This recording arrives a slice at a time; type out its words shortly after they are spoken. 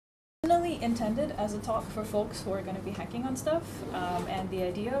intended as a talk for folks who are going to be hacking on stuff, and the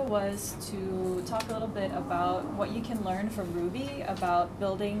idea was to talk a little bit about what you can learn from Ruby about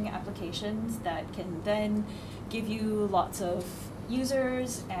building applications that can then give you lots of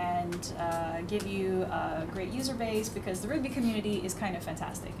users and give you a great user base, because the Ruby community is kind of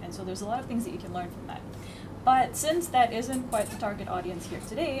fantastic, and so there's a lot of things that you can learn from that. But since that isn't quite the target audience here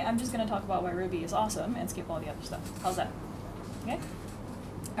today, I'm just going to talk about why Ruby is awesome and skip all the other stuff. How's that? Okay?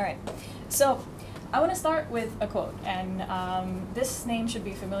 All right. So I want to start with a quote, and this name should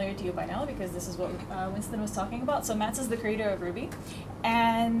be familiar to you by now because this is what Winston was talking about. So Mats is the creator of Ruby,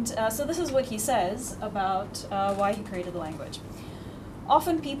 and so this is what he says about why he created the language.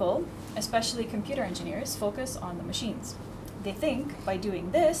 Often people, especially computer engineers, focus on the machines. They think by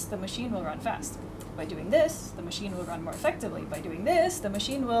doing this, the machine will run fast. By doing this, the machine will run more effectively. By doing this, the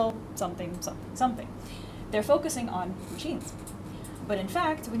machine will something, something, something. They're focusing on machines. But in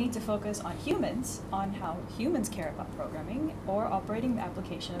fact, we need to focus on humans, on how humans care about programming or operating the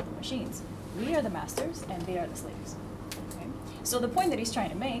application of the machines. We are the masters and they are the slaves. Okay? So the point that he's trying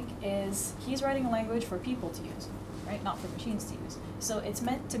to make is he's writing a language for people to use, right? Not for machines to use. So it's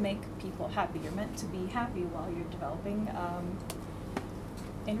meant to make people happy. You're meant to be happy while you're developing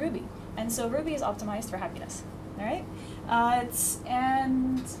in Ruby. And so Ruby is optimized for happiness, all right?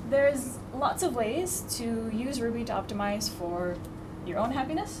 And there's lots of ways to use Ruby to optimize for your own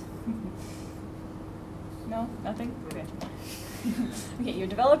happiness. No? Nothing? Okay. Okay, your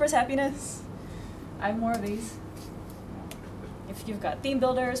developer's happiness. I have more of these. If you've got theme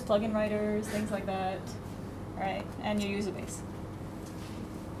builders, plugin writers, things like that, all right? And your user base.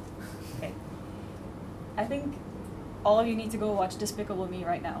 Okay. I think all of you need to go watch Despicable Me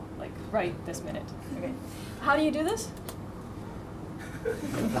right now, like right this minute. Okay. How do you do this?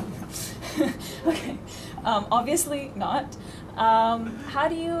 Okay. Obviously not. How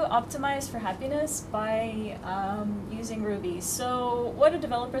do you optimize for happiness? By using Ruby. So what do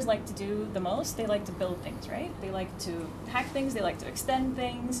developers like to do the most? They like to build things, right? They like to hack things, they like to extend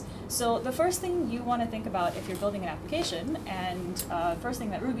things. So the first thing you want to think about if you're building an application, and the first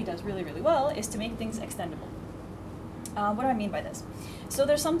thing that Ruby does really, really well, is to make things extendable. What do I mean by this? So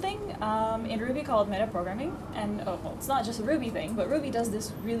there's something in Ruby called metaprogramming, and well, it's not just a Ruby thing, but Ruby does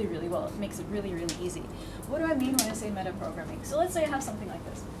this really, really well. It makes it really, really easy. What do I mean when I say metaprogramming? So let's say I have something like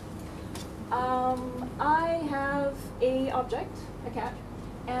this. I have a object, a cat,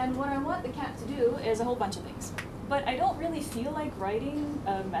 and what I want the cat to do is a whole bunch of things. But I don't really feel like writing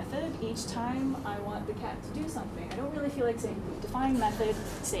a method each time I want the cat to do something. I don't really feel like saying define method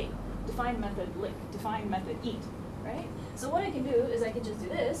say, define method lick, define method eat. Right? So what I can do is I can just do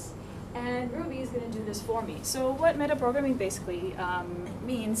this, and Ruby is going to do this for me. So what metaprogramming basically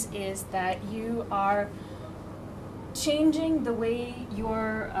means is that you are changing the way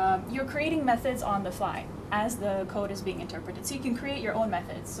you're creating methods on the fly as the code is being interpreted. So you can create your own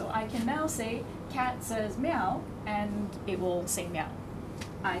methods. So I can now say cat says meow, and it will say meow.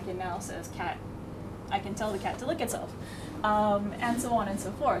 I can now says cat. I can tell the cat to lick itself, and so on and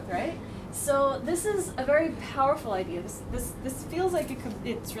so forth, right? So this is a very powerful idea. This feels like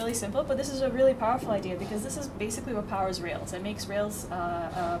it's really simple, but this is a really powerful idea because this is basically what powers Rails. It makes Rails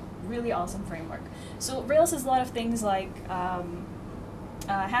a really awesome framework. So Rails has a lot of things like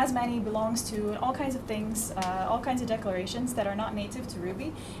has many, belongs to, and all kinds of things, all kinds of declarations that are not native to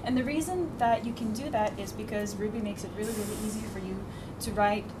Ruby. And the reason that you can do that is because Ruby makes it really, really easy for you to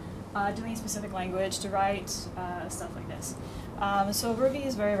write doing a specific language, to write stuff like this. So Ruby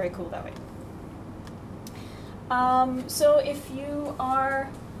is very, very cool that way. So if you are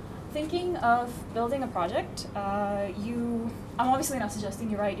thinking of building a project, I'm obviously not suggesting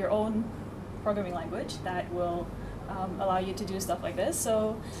you write your own programming language that will allow you to do stuff like this.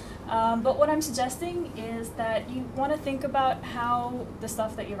 So, but what I'm suggesting is that you want to think about how the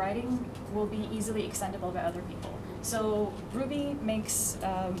stuff that you're writing will be easily extendable by other people. So Ruby makes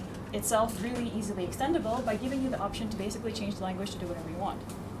itself really easily extendable by giving you the option to basically change the language to do whatever you want.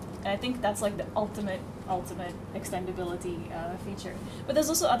 And I think that's like the ultimate extendability feature. But there's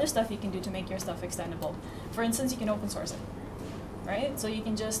also other stuff you can do to make your stuff extendable. For instance, you can open source it, right? So you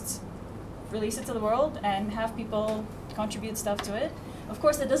can just release it to the world and have people contribute stuff to it. Of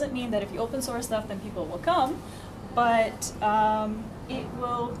course, that doesn't mean that if you open source stuff, then people will come, but it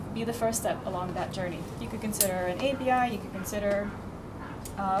will be the first step along that journey. You could consider an API, you could consider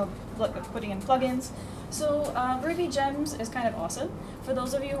putting in plugins. So Ruby Gems is kind of awesome. For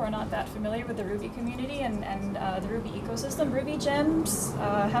those of you who are not that familiar with the Ruby community and the Ruby ecosystem, Ruby Gems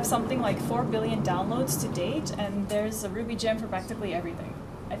have something like 4 billion downloads to date, and there's a Ruby gem for practically everything.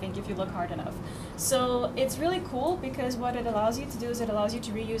 I think, if you look hard enough. So it's really cool because what it allows you to do is it allows you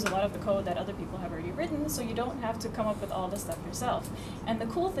to reuse a lot of the code that other people have already written, so you don't have to come up with all the stuff yourself. And the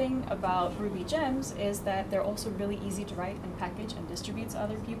cool thing about Ruby gems is that they're also really easy to write and package and distribute to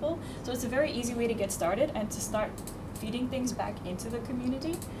other people. So it's a very easy way to get started and to start feeding things back into the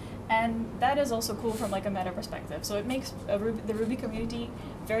community. And that is also cool from like a meta perspective. So it makes the Ruby community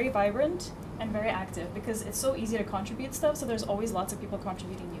very vibrant and very active because it's so easy to contribute stuff, so there's always lots of people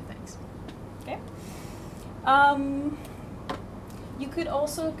contributing new things. Okay? You could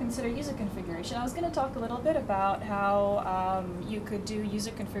also consider user configuration. I was going to talk a little bit about how you could do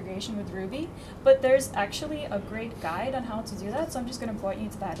user configuration with Ruby, but there's actually a great guide on how to do that, so I'm just going to point you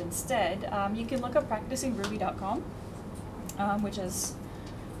to that instead. You can look up practicingruby.com, which is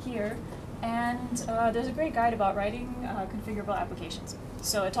here, and there's a great guide about writing configurable applications.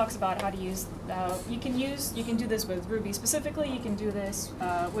 So it talks about how to use, you can do this with Ruby specifically, you can do this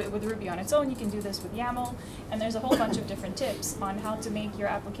with Ruby on its own, you can do this with YAML, and there's a whole bunch of different tips on how to make your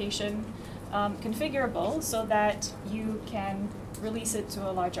application configurable so that you can release it to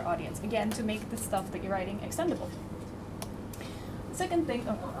a larger audience. Again, to make the stuff that you're writing extendable. The second thing,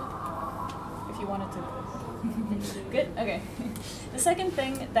 if you wanted to. Good? Okay. The second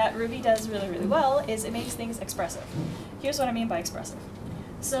thing that Ruby does really, really well is it makes things expressive. Here's what I mean by expressive.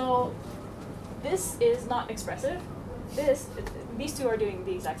 So this is not expressive. These two are doing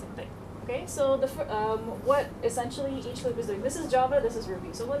the exact same thing. Okay, so what essentially each loop is doing. This is Java, this is Ruby.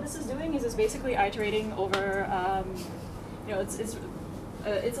 So what this is doing is it's basically iterating over, you know, it's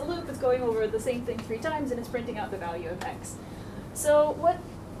a loop that's going over the same thing 3 times and it's printing out the value of X. So what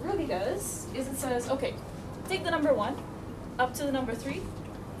Ruby does is it says, okay, take the number 1 up to the number 3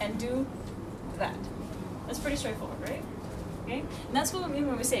 and do that. That's pretty straightforward, right? Okay, and that's what we mean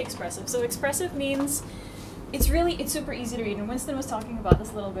when we say expressive. So expressive means it's super easy to read, and Winston was talking about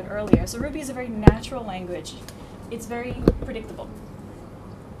this a little bit earlier. So Ruby is a very natural language. It's very predictable.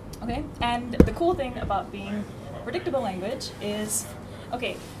 Okay, and the cool thing about being a predictable language is,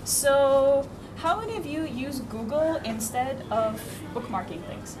 okay, so how many of you use Google instead of bookmarking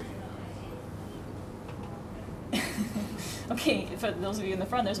things? Okay, for those of you in the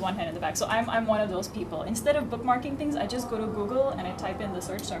front, there's one hand in the back. So I'm one of those people. Instead of bookmarking things, I just go to Google and I type in the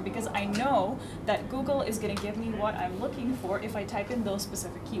search term because I know that Google is going to give me what I'm looking for if I type in those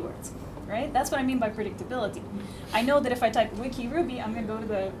specific keywords, right? That's what I mean by predictability. I know that if I type wiki Ruby, I'm going to go to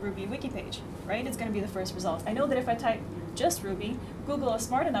the Ruby wiki page, right? It's going to be the first result. I know that if I type just Ruby, Google is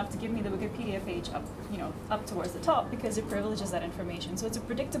smart enough to give me the Wikipedia page up, you know, up towards the top because it privileges that information. So it's a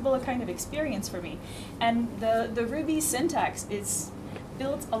predictable kind of experience for me. And the Ruby syntax is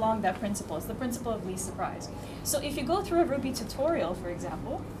built along that principle. It's the principle of least surprise. So if you go through a Ruby tutorial, for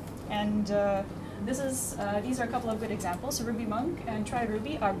example, and these are a couple of good examples. So Ruby Monk and Try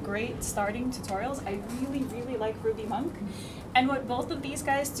Ruby are great starting tutorials. I really, really like Ruby Monk. And what both of these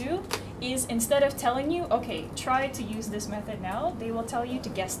guys do is instead of telling you, okay, try to use this method now, they will tell you to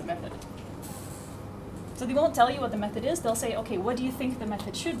guess the method. So they won't tell you what the method is. They'll say, okay, what do you think the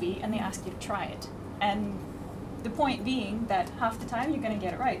method should be? And they ask you to try it. And the point being that half the time you're going to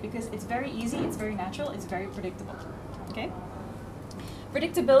get it right because it's very easy, it's very natural, it's very predictable. Okay?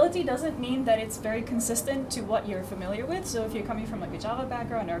 Predictability doesn't mean that it's very consistent to what you're familiar with. So if you're coming from like a Java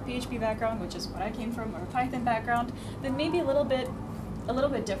background or a PHP background, which is what I came from, or a Python background, then maybe a little bit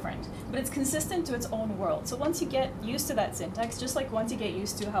different. But it's consistent to its own world. So once you get used to that syntax, just like once you get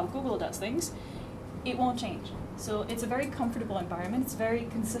used to how Google does things, it won't change. So it's a very comfortable environment. It's very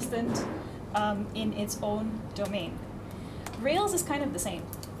consistent in its own domain. Rails is kind of the same.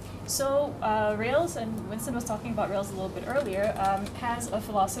 So Rails, and Winston was talking about Rails a little bit earlier, has a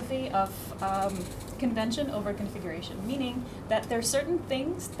philosophy of convention over configuration, meaning that there are certain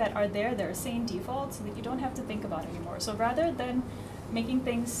things that are there, they're same default, so that you don't have to think about anymore. So rather than making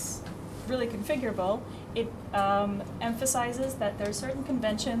things really configurable, it emphasizes that there are certain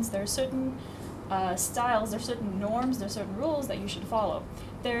conventions, there are certain styles, there are certain norms, there are certain rules that you should follow.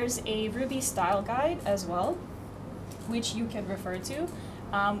 There's a Ruby style guide as well, which you can refer to,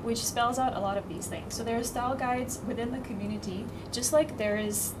 which spells out a lot of these things. So there are style guides within the community, just like there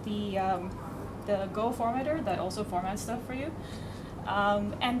is the Go formatter that also formats stuff for you.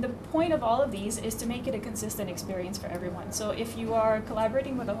 And the point of all of these is to make it a consistent experience for everyone. So if you are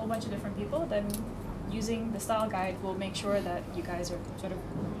collaborating with a whole bunch of different people, then using the style guide will make sure that you guys are sort of,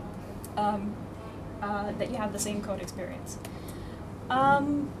 that you have the same code experience.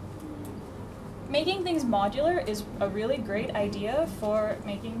 Making things modular is a really great idea for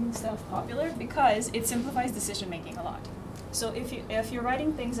making stuff popular because it simplifies decision making a lot. So if you're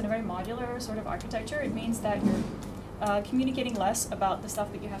writing things in a very modular sort of architecture, it means that communicating less about the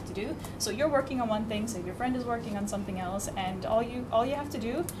stuff that you have to do. So you're working on one thing, so your friend is working on something else, and all you have to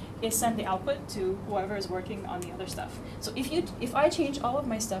do is send the output to whoever is working on the other stuff. So if I change all of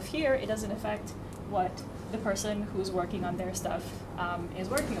my stuff here, it doesn't affect what the person who's working on their stuff is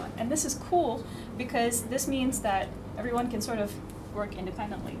working on. And this is cool because this means that everyone can sort of work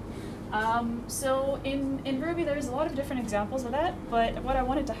independently. So in Ruby, there's a lot of different examples of that, but what I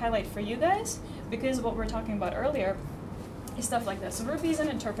wanted to highlight for you guys, because what we were talking about earlier, is stuff like this. So Ruby is an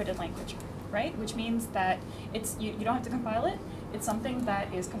interpreted language, right? Which means that you don't have to compile it. It's something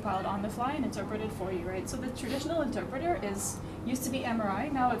that is compiled on the fly and interpreted for you, right? So the traditional interpreter used to be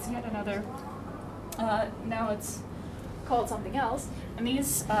MRI, now it's yet another, now it's called something else, and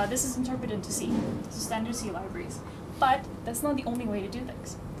this is interpreted into C, so standard C libraries. But that's not the only way to do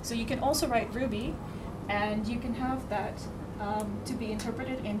things. So you can also write Ruby, and you can have that to be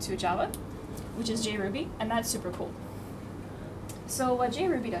interpreted into Java, which is JRuby, and that's super cool. So what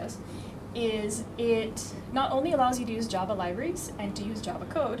JRuby does is it not only allows you to use Java libraries and to use Java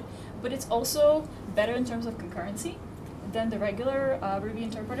code, but it's also better in terms of concurrency than the regular Ruby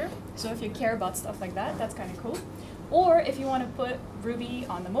interpreter. So if you care about stuff like that, that's kind of cool. Or if you want to put Ruby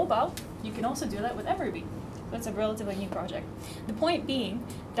on the mobile, you can also do that with mRuby. That's a relatively new project. The point being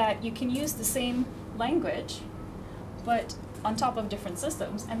that you can use the same language, but on top of different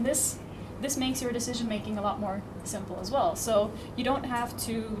systems, and this makes your decision making a lot more simple as well. So you don't have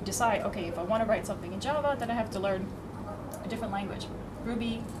to decide, okay, if I want to write something in Java, then I have to learn a different language.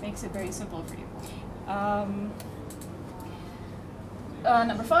 Ruby makes it very simple for you.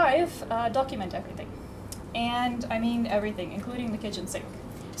 Number 5, document everything. And I mean everything, including the kitchen sink.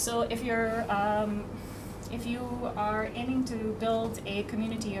 So if you are aiming to build a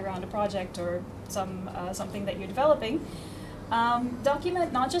community around a project or something that you're developing,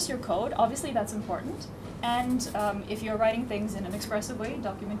 document not just your code, obviously that's important, and if you're writing things in an expressive way,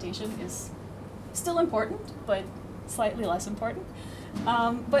 documentation is still important, but slightly less important.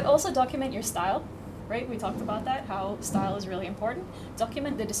 But also document your style, right? We talked about that, how style is really important.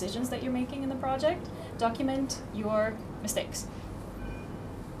 Document the decisions that you're making in the project. Document your mistakes.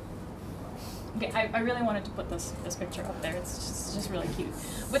 Okay, I really wanted to put this picture up there. It's just really cute.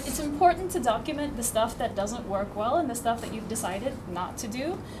 But it's important to document the stuff that doesn't work well and the stuff that you've decided not to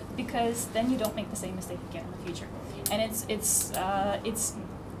do, because then you don't make the same mistake again in the future. And it's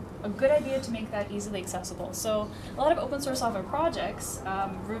a good idea to make that easily accessible. So a lot of open source software projects,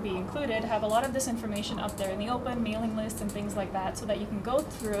 Ruby included, have a lot of this information up there in the open, mailing lists and things like that, so that you can go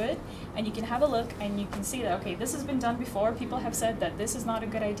through it and you can have a look and you can see that, okay, this has been done before, people have said that this is not a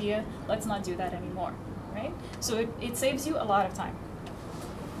good idea, let's not do that anymore, right? So it saves you a lot of time.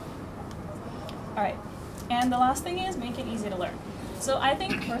 All right, and the last thing is make it easy to learn. So I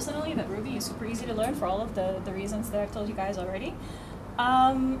think personally that Ruby is super easy to learn for all of the reasons that I've told you guys already.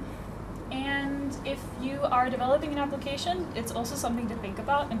 And if you are developing an application, it's also something to think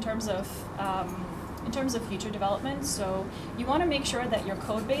about in terms of future development. So you want to make sure that your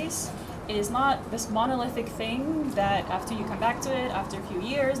code base is not this monolithic thing that after you come back to it, after a few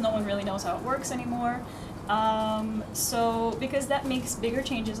years, no one really knows how it works anymore. So because that makes bigger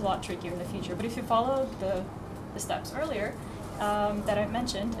changes a lot trickier in the future. But if you follow the steps earlier that I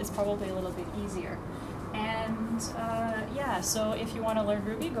mentioned, it's probably a little bit easier. And yeah, so if you want to learn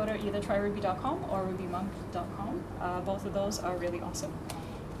Ruby, go to either tryruby.com or rubymonk.com. Both of those are really awesome.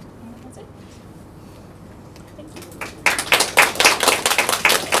 And that's it. Thank you.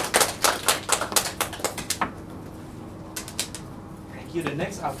 Thank you. The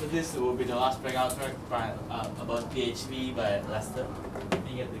next after this will be the last breakout track about PHP by Lester. Let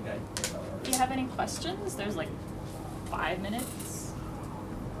me get the guy. Do you have any questions? There's like 5 minutes.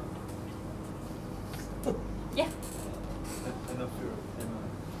 Yeah.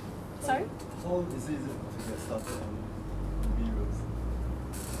 Sorry? How easy is it to get started on Ruby Rails?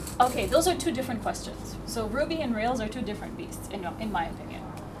 Okay, those are 2 different questions. So Ruby and Rails are 2 different beasts, in my opinion.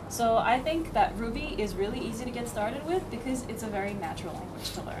 So I think that Ruby is really easy to get started with because it's a very natural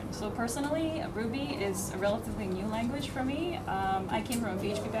language to learn. So personally, Ruby is a relatively new language for me. I came from a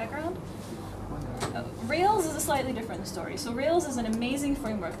PHP background. Rails is a slightly different story. So Rails is an amazing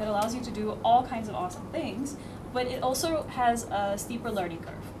framework that allows you to do all kinds of awesome things, but it also has a steeper learning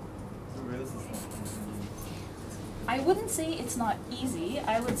curve. So Rails is not easy. I wouldn't say it's not easy.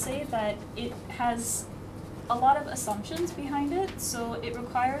 I would say that it has a lot of assumptions behind it, so it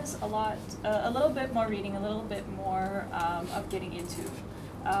requires a little bit more reading, a little bit more of getting into.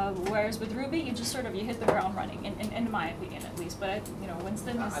 Whereas with Ruby, you just sort of you hit the ground running, in my opinion at least. But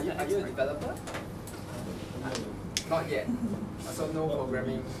Winston is the expert. Are you a developer? Not yet. So no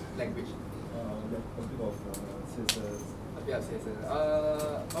programming language. a bit of CSS. A bit of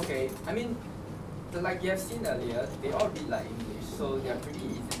CSS. Okay. I mean, like you have seen earlier, they all read like English, so they are pretty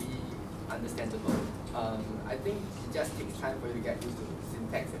easily understandable. I think it just takes time for you to get used to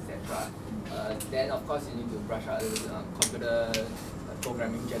syntax, etc. Then of course you need to brush out a little bit on computer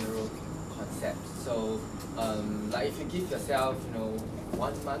programming general concepts. So like if you give yourself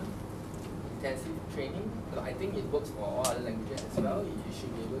 1 month intensive training, I think it works for all other languages as well. You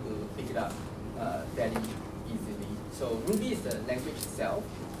should be able to pick it up fairly easily. So Ruby is the language itself.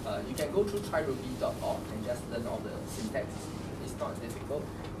 You can go through tryruby.org and just learn all the syntax. It's not difficult.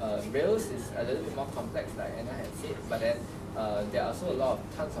 Rails is a little bit more complex, like Anna had said, but then there are also a lot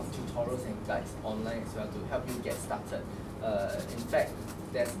of tons of tutorials and guides online as well to help you get started. In fact,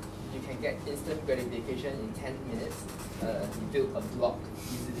 you can get instant gratification in 10 minutes. You build a blog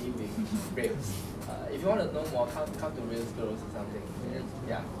easily with Rails. If you want to know more, come to Rails Girls or something.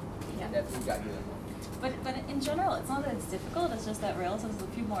 Yeah, we can definitely guide you along. But in general, it's not that it's difficult. It's just that Rails has a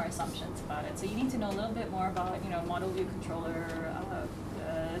few more assumptions about it. So you need to know a little bit more about model view controller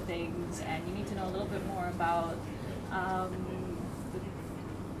things, and you need to know a little bit more about.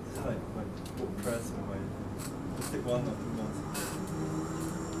 Is it like WordPress or just take 1 or 2 months?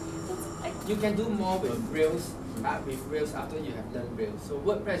 You can do more with Rails after you have learned Rails. So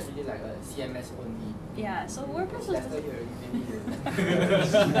WordPress is really like a CMS only. Yeah, so WordPress was After you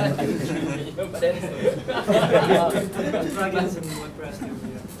maybe but then plugins in WordPress too.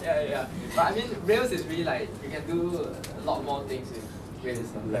 yeah. But I mean Rails is really like you can do a lot more things with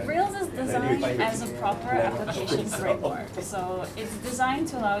Rails. Rails is designed as a proper application framework. So it's designed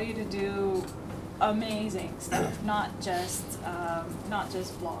to allow you to do amazing stuff, not just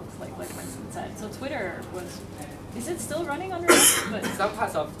blogs like Winston said. So Twitter is it still running on Rails? But some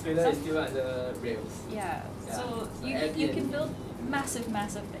parts of Twitter is still under Rails. Yeah. So you can build massive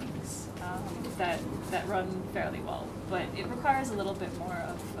things that run fairly well, but it requires a little bit more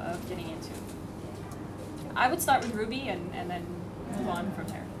of getting into. I would start with Ruby and then move on from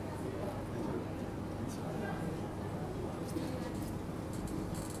there.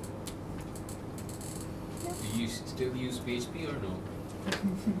 Do you still use PHP or no?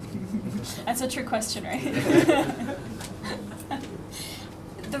 That's a trick question, right?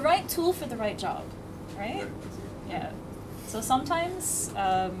 The right tool for the right job, right? Yeah. So sometimes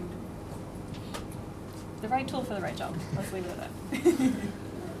the right tool for the right job. Let's leave it at that.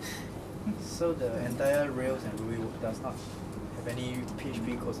 So the entire Rails and Ruby does not have any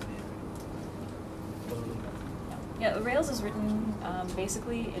PHP codes in it. Yeah, Rails is written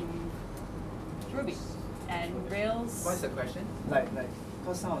basically in Ruby, and Rails. What's the question? Like,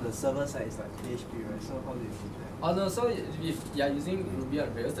 because some of the server side is like PHP, right? So how do you do that? Oh no, so if you are using Ruby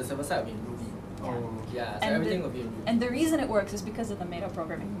on Rails, the server side will be in Ruby. Yeah, so everything will be in Ruby. And the reason it works is because of the meta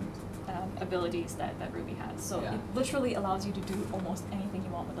programming abilities that Ruby has. So it literally allows you to do almost anything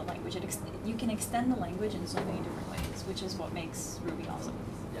you want with the language. You can extend the language in so many different ways, which is what makes Ruby awesome.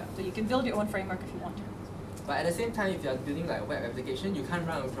 Yeah. So you can build your own framework if you want to. But at the same time, if you are building like a web application, you can't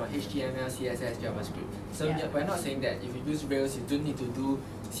run from HTML, CSS, JavaScript. So we're not saying that if you use Rails, you don't need to do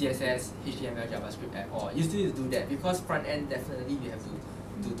CSS, HTML, JavaScript at all. You still need to do that because front end definitely you have to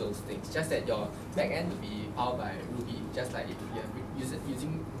do those things. Just that your back end will be powered by Ruby. Just like if you have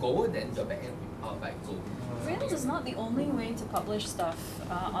using Go, then your back end will be powered by Go. Rails is not the only way to publish stuff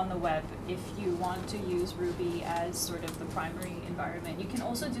on the web if you want to use Ruby as sort of the primary environment. You can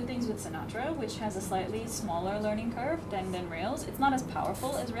also do things with Sinatra, which has a slightly smaller learning curve than Rails. It's not as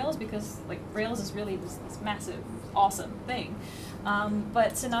powerful as Rails because Rails is really this massive, awesome thing.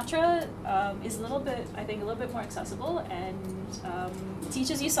 But Sinatra is I think, a little bit more accessible and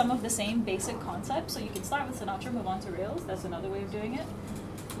teaches you some of the same basic concepts. So you can start with Sinatra, move on to Rails. That's another way of doing it.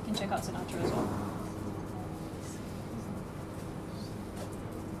 You can check out Sinatra as well.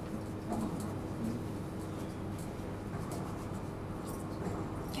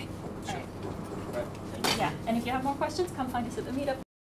 Okay. All right. Yeah, and if you have more questions, come find us at the meetup.